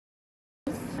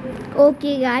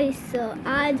Okay guys,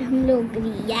 आज हम लोग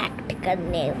रिएक्ट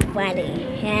करने वाले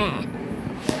हैं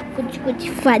कुछ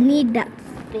फनी डक्स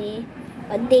पे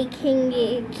और देखेंगे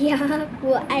क्या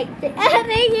वो एक्ट।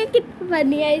 अरे ये कितना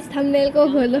फनी है, इस थंबनेल को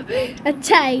खोलो,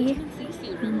 अच्छा है ये।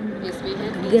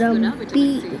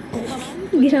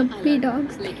 Grumpy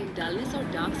dogs.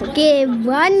 ओके,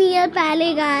 1 ईयर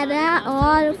पहले का रहा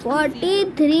और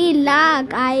 43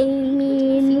 लाख, आई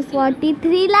मीन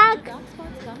 43 लाख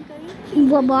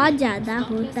वो बहुत ज़्यादा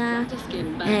होता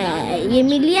है, ये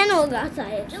मिलियन होगा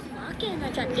शायद। कहना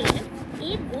चाहते हैं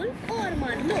एक गोल और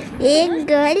मार लो, एक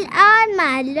गोल और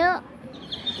मार लो।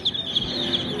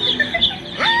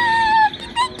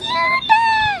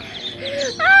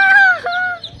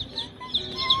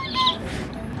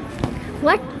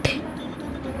 व्हाट,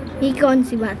 ये कौन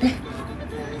सी बात है?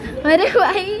 अरे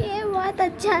भाई ये बहुत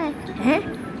अच्छा है?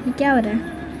 ये क्या हो रहा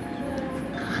है?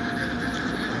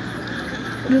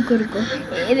 रुको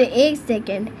एक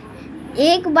सेकेंड,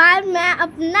 एक बार मैं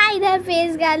अपना इधर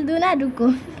फेस डाल दूँ ना। रुको,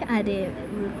 अरे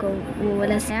रुको, वो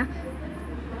वाला सा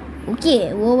ओके,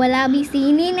 वो वाला अभी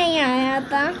सीन ही नहीं आया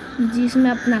था जिसमें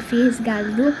अपना फेस डाल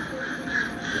दूँ।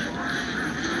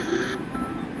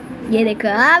 ये देखो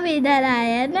अब इधर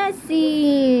आया ना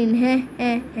सीन है।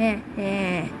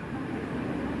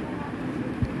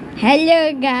 Hello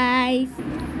guys.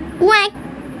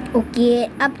 ओके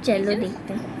अब चलो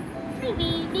देखते हैं। Hi,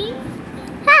 baby.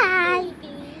 Hi. What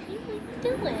are you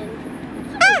doing?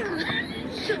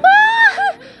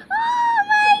 Oh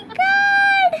my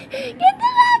God!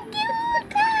 कितना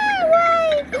क्यूट है!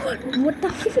 What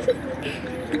the?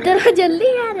 इतना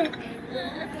जल्दी आ रहा है,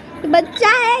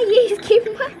 बच्चा है ये, इसकी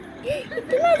माँ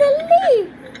इतना जल्दी।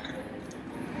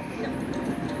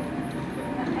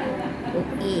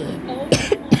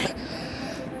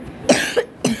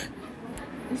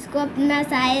 इसको अपना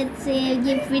शायद से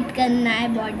ये फिट करना है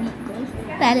बॉडी को,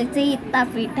 पहले से ही इतना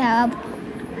फिट है अब।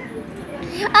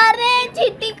 अरे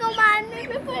चींटी को मारने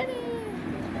में पड़े।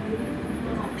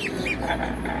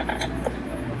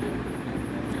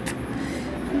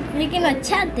 लेकिन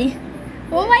अच्छा थे।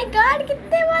 ओ माय गॉड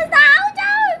कितने मस्त। आओ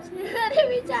जाओ। अरे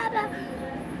बेचारा,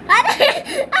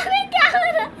 अरे क्या हो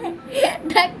रहा है?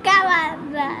 धक्का मार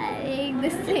रहा है एक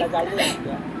दूसरे।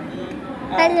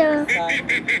 हेलो,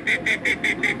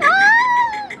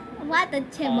 बहुत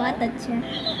अच्छे।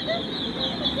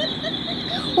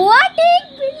 व्हाट, एक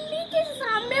बिल्ली के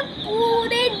सामने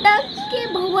पूरे डक के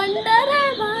भवंडर है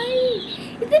भाई।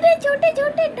 इतने छोटे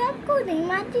छोटे डक को नहीं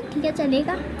मारती, ठीक है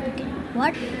चलेगा।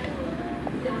 व्हाट,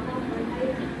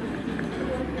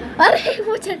 अरे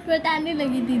वो छटपटाने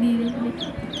लगी थी धीरे।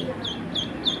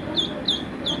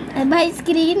 भाई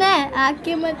स्क्रीन है,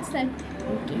 आके मत सट।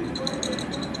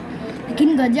 लेकिन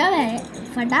गजब है,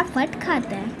 फटाफट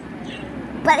खाता है।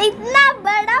 पर इतना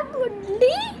बड़ा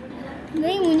मुंडी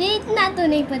नहीं, मुझे इतना तो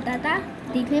नहीं पता था,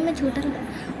 देखने में छोटा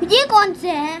था। ये कौन से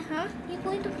है? हाँ ये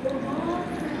कोई तो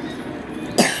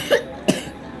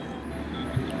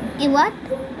ये व्हाट?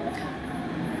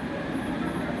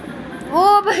 ओ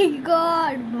माय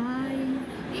गॉड भाई,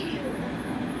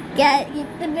 क्या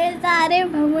इतने सारे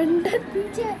भवंडर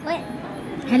पीछे।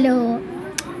 हेलो,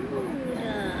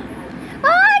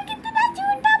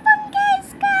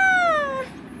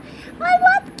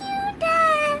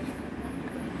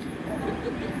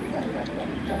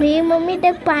 मेरी मम्मी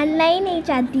तक पालना ही नहीं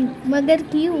चाहती, मगर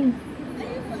क्यों?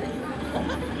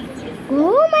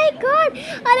 ओह माय गॉड,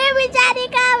 अरे बेचारे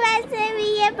का वैसे भी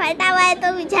ये फटा हुआ है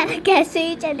तो बेचारा कैसे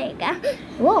ही चलेगा।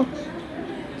 ओ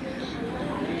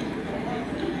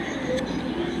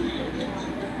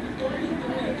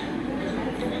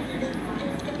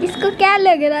इसको क्या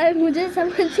लग रहा है मुझे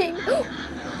समझ नहीं।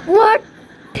 व्हाट,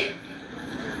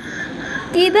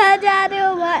 किधर जा रहे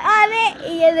हो भाई? अरे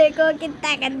ये देखो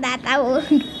कितना गंदा था वो।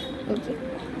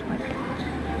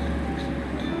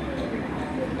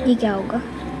 ये क्या होगा?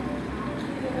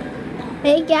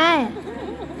 ये क्या है?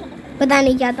 पता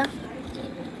नहीं क्या था।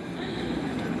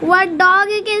 वो डॉग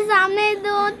के सामने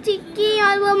 2 चिक्की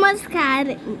और वो मस्त खा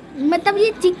रहे। मतलब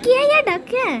ये चिक्की है या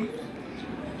डक है?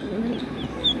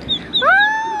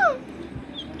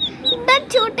 डक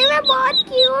छोटे में बहुत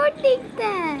क्यूट दिखता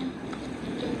है।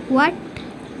 व्हाट,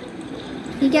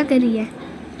 ये क्या कर रही है?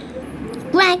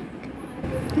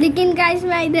 लेकिन गाइस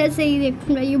मैं इधर से ही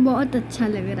देखूंगा, ये बहुत अच्छा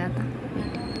लग रहा था।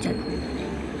 चलो,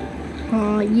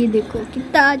 हाँ ये देखो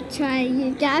कितना अच्छा है।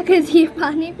 ये क्या कर रही है?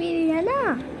 पानी पी रही है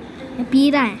ना, ये पी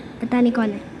रहा है, पता नहीं कौन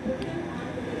है।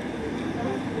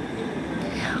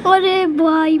 अरे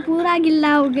भाई पूरा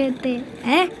गिल्ला हो गए थे।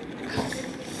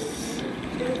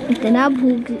 इतना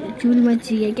भूख चूल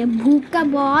मच रही है, क्या भूख का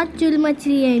बहुत चूल मच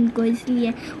रही है इनको,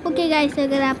 इसलिए। ओके गाइस,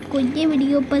 अगर आपको ये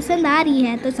वीडियो पसंद आ रही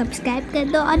है तो सब्सक्राइब कर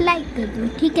दो और लाइक कर दो,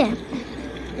 ठीक है।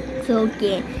 सो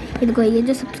ओके, ये देखो, ये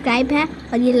जो सब्सक्राइब है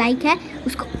और ये लाइक है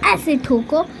उसको ऐसे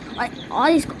ठोको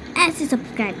और इसको ऐसे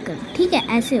सब्सक्राइब करो, ठीक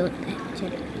है। ऐसे होता है।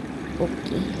 चलो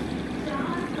ओके,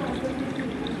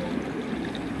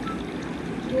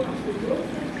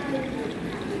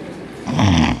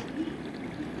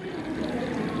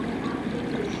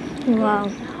 वाह,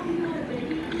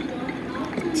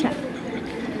 अच्छा।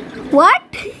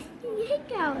 व्हाट, ये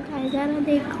क्या होता है, जरा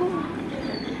देखो।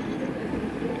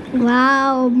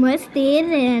 वाह, मस्त तैर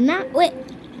रहे हैं ना। ओए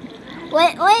ओए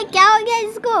ओए, क्या हो गया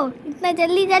इसको, इतना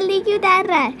जल्दी जल्दी क्यों तैर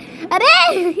रहा है?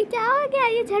 अरे क्या हो गया,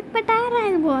 ये झटपटा रहा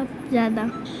है बहुत ज़्यादा।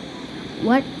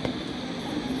 व्हाट,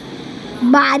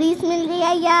 बारिश मिल रही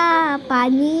है या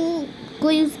पानी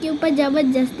कोई उसके ऊपर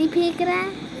ज़बरदस्ती फेंक रहा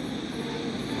है?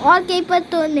 और कहीं पर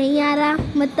तो नहीं आ रहा,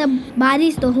 मतलब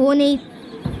बारिश तो हो नहीं।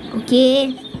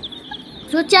 ओके,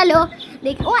 तो चलो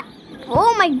देखो।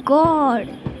 ओह माय गॉड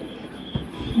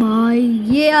भाई,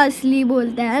 ये असली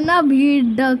बोलते हैं ना भीड़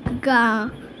डक का।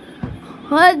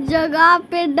 हर जगह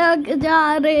पे डक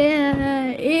जा रहे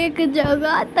हैं, एक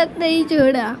जगह तक नहीं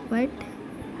छोड़ा। बट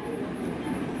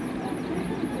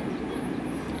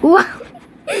वाह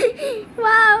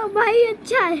वाह भाई,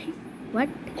 अच्छा है। बट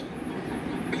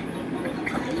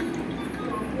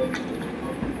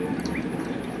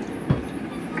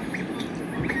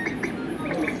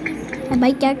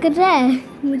भाई क्या कर रहा है,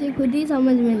 मुझे खुद ही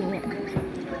समझ में नहीं आ रहा।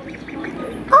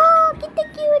 ओह कितना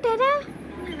क्यूट है ना।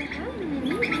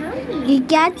 ये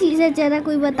क्या चीज़ है, जरा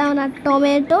कोई बताओ ना।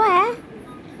 टोमेटो है,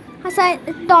 हाँ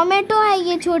टोमेटो है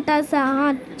ये, छोटा सा।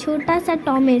 हाँ छोटा सा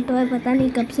टोमेटो है, पता नहीं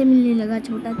कब से मिलने लगा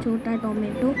छोटा छोटा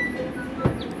टोमेटो।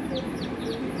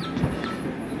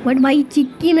 बट भाई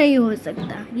चिक्की नहीं हो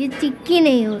सकता, ये चिक्की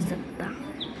नहीं हो सकता,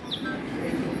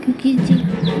 क्योंकि ये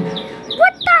चिक्की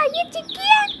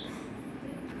है।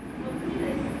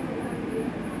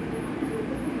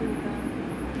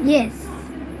 यस,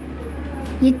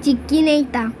 ये चिक्की नहीं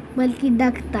था बल्कि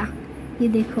डक था। ये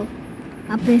देखो,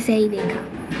 आपने सही देखा।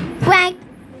 क्वैक।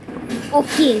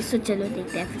 ओके, सो चलो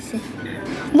देखते हैं फिर से।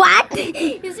 व्हाट,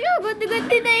 इसको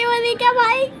गुद्दी नहीं होनी क्या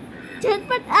भाई,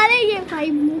 झटपट। अरे ये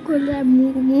भाई मुंह खोल रहा है,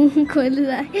 मुंह खोल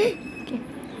रहा है।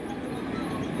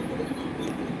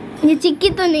 ये चिक्की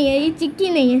तो नहीं है, ये चिक्की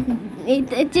नहीं है।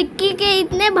 चिक्की के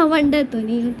इतने भवंडर तो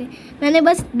नहीं होते, मैंने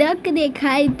बस डक देखा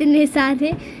है इतने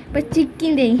सारे, पर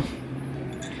चिक्की नहीं।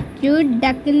 क्यूट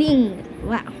डकलिंग,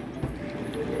 वाह,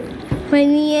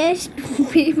 फनीएस्ट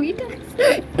बेबी डक।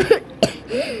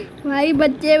 भाई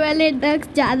बच्चे वाले डक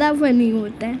ज़्यादा फनी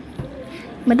होता है,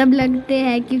 मतलब लगते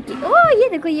हैं, क्योंकि ओ ये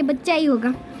देखो, ये बच्चा ही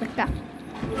होगा पक्का।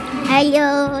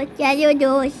 हेलो, चलो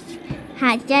दोस्त,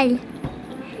 हाँ चल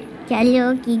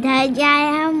चलो, किधर जाए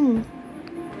हम?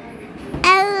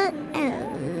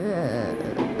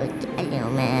 चलो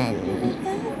मैं।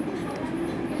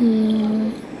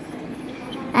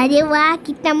 अरे वाह,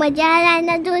 कितना मजा आ रहा है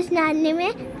ना दोस्त नहाने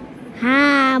में।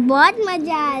 हाँ बहुत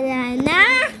मजा आ रहा है ना,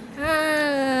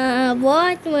 हाँ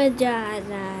बहुत मजा आ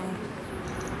रहा है।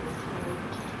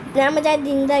 इतना मजा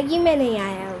जिंदगी में नहीं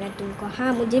आया होगा तुमको।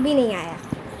 हाँ मुझे भी नहीं आया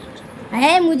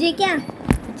है। मुझे क्या,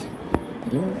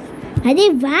 अरे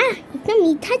वाह, इतना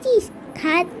मीठा चीज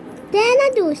खाते हैं ना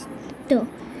दोस्त। तो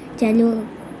चलो,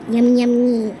 यम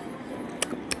यम्मी,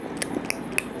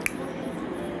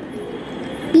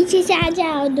 पीछे से आ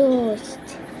जाओ दोस्त।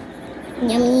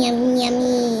 यम्मी यम्मी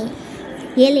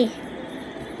यम्मी, ये ले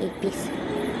एक पीस।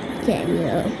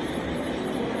 चलो,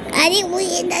 अरे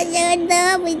मुझे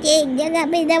दो, मुझे एक जगह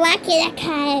पे दबा के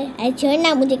रखा है। अरे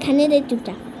छोड़ना, मुझे खाने दे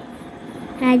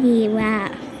चुपचाप। अरे वाह,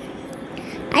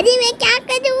 अरे मैं क्या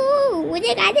करूँ,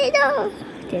 मुझे खाने दो।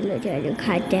 चलो चलो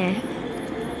खाते हैं।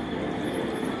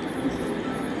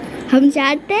 हम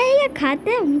चाहते हैं या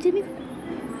खाते हैं, मुझे नहीं।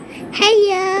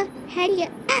 हेलो हेलो,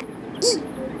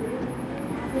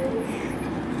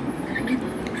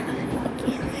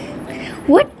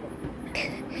 व्हाट,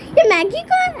 ये मैगी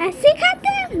को ऐसे खाते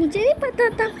हैं, मुझे नहीं पता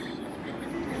था।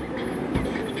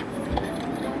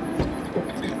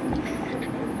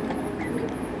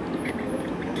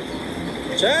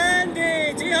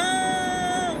 जी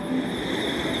हाँ।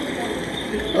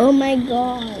 ओह माय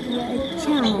गॉड, ये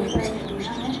अच्छा है।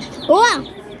 ओह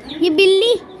ये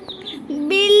बिल्ली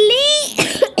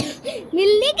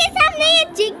बिल्ली के सामने ये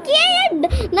चिक्की है या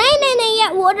नहीं नहीं नहीं, ये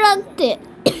वो रखते।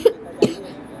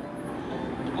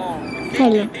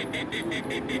 हेलो,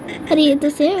 अरे ये तो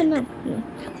सेव है ना।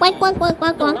 Quack quack quack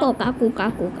quack quack Coca Coca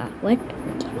Coca. What,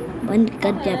 बंद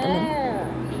कर दिया तुमने।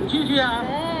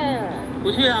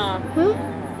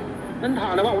 那你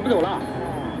躺着吧，我不走了。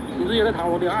你自己在躺，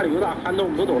我领2里有点寒冷，我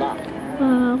们都走了。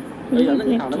हाँ哎呀，那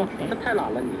你躺着吧，那太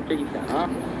懒了你这一天啊。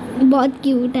बहुत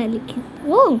क्यूट है लेकिन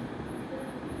वो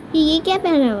ये क्या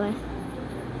पहना हुआ है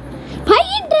भाई?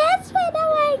 ये ड्रेस पहना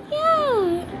हुआ है क्या?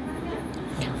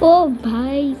 ओ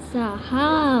भाई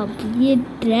साहब, ये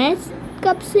ड्रेस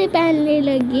कब से पहनने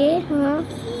लगे? हाँ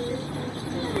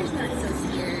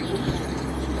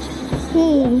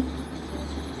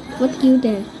बहुत क्यूट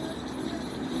है।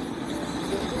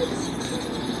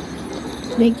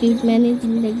 क्यूट मैंने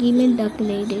जिंदगी में डक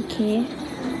नहीं देखे।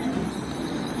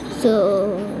 सो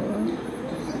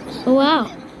वाह,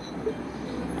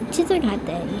 अच्छे से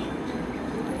खाता है ये,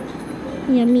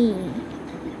 यमी।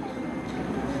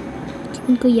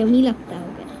 इनको यमी लगता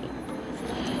होगा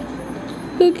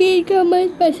क्योंकि इनका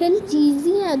मनपसंद चीज़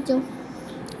ही है जो।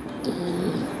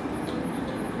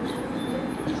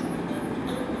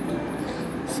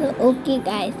 सो ओके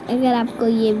गाइस, अगर आपको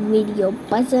ये वीडियो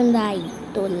पसंद आई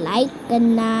तो लाइक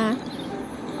करना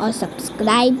और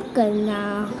सब्सक्राइब करना,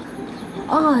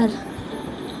 और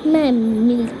मैं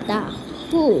मिलता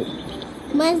हूँ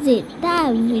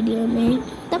मज़ेदार वीडियो में।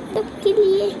 तब तक के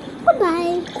लिए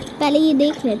बाय। पहले ये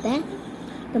देख लेता है,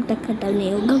 तब तक खत्म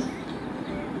नहीं होगा।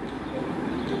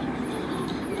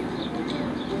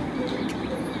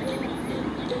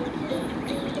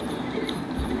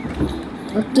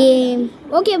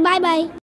 Okay bye bye.